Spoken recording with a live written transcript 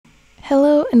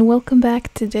Hello and welcome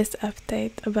back to this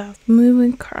update about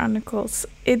Moonvile Chronicles.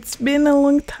 It's been a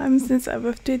long time since I've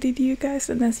updated you guys,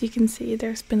 and as you can see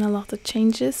there's been a lot of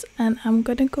changes and I'm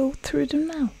gonna go through them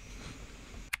now.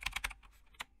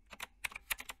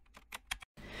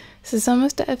 So some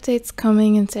of the updates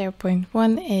coming in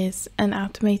 0.1 is an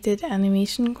automated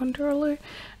animation controller,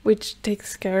 which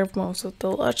takes care of most of the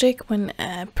logic when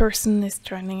a person is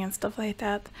turning and stuff like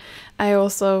that. I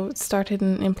also started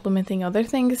implementing other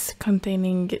things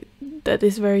containing that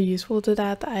is very useful to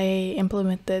that. I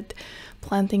implemented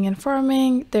planting and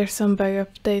farming. There's some bug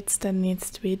updates that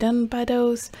needs to be done by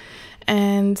those,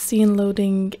 and scene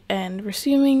loading and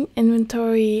resuming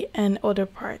inventory and other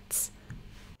parts.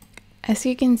 As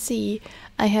you can see,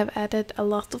 I have added a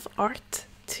lot of art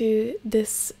to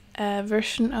this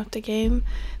version of the game.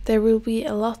 There will be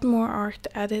a lot more art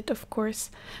added, of course,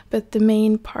 but the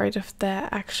main part of the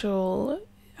actual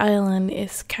island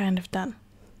is kind of done.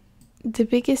 The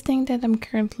biggest thing that I'm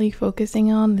currently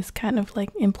focusing on is kind of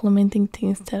like implementing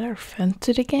things that are fun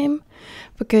to the game,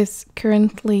 because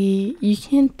currently you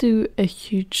can't do a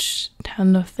huge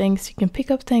ton of things. You can pick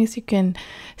up things, you can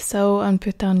sow and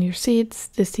put down your seeds.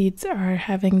 The seeds are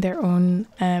having their own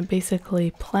basically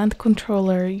plant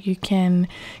controller. You can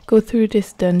go through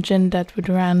this dungeon that would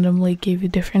randomly give you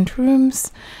different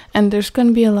rooms, and there's going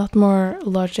to be a lot more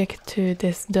logic to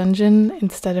this dungeon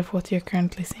instead of what you're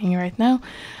currently seeing right now.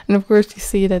 And of course you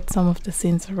see that some of the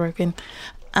scenes are broken.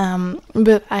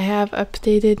 But I have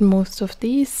updated most of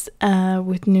these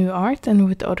with new art and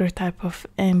with other type of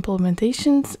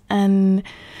implementations, and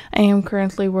I am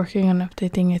currently working on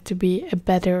updating it to be a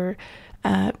better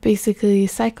basically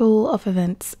cycle of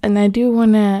events. And I do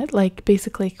want to like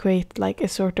basically create like a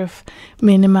sort of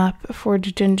minimap for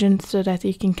the dungeon so that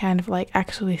you can kind of like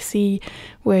actually see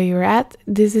where you're at.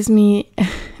 This is me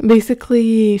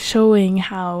basically showing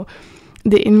how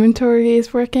the inventory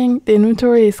is working. The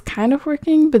inventory is kind of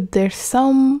working, but there's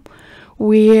some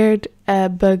weird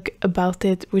bug about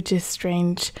it which is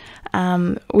strange,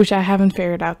 which I haven't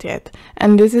figured out yet.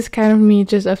 And this is kind of me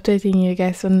just updating you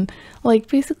guys on like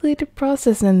basically the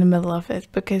process in the middle of it,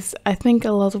 because I think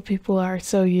a lot of people are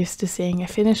so used to seeing a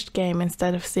finished game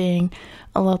instead of seeing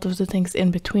a lot of the things in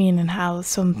between, and how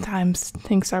sometimes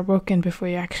things are broken before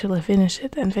you actually finish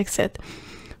it and fix it.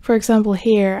 For example,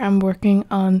 here I'm working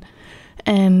on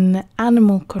an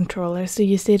animal controller. So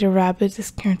you see the rabbit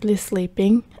is currently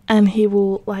sleeping and he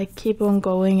will like keep on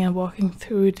going and walking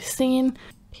through the scene.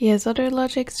 He has other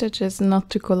logic such as not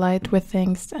to collide with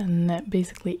things and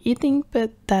basically eating,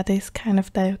 but that is kind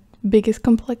of the biggest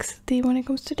complexity when it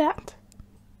comes to that.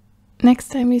 Next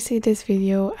time you see this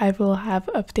video, I will have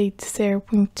update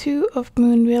 0.2 of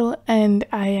Moonville, and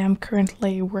I am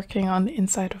currently working on the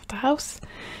inside of the house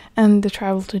and the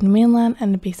travel to the mainland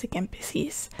and the basic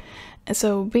NPCs.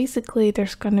 So basically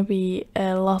there's gonna be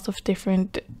a lot of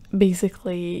different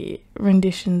basically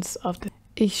renditions of the.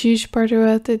 A huge part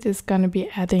about it is gonna be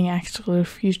adding actual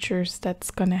features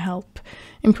that's gonna help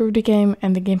improve the game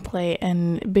and the gameplay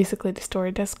and basically the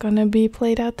story that's gonna be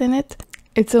played out in it.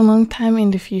 It's a long time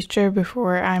in the future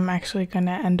before I'm actually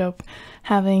gonna end up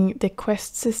having the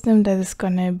quest system that is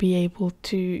gonna be able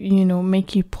to, you know,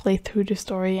 make you play through the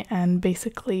story, and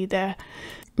basically the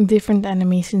different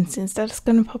animation scenes that's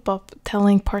gonna pop up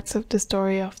telling parts of the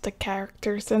story of the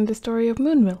characters and the story of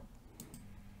Moonville.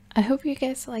 I hope you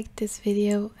guys liked this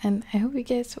video, and I hope you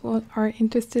guys are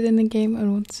interested in the game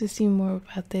and want to see more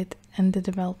about it and the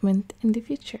development in the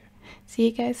future. See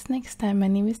you guys next time. My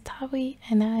name is Tavi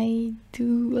and I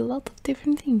do a lot of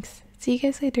different things. See you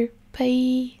guys later.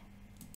 Bye!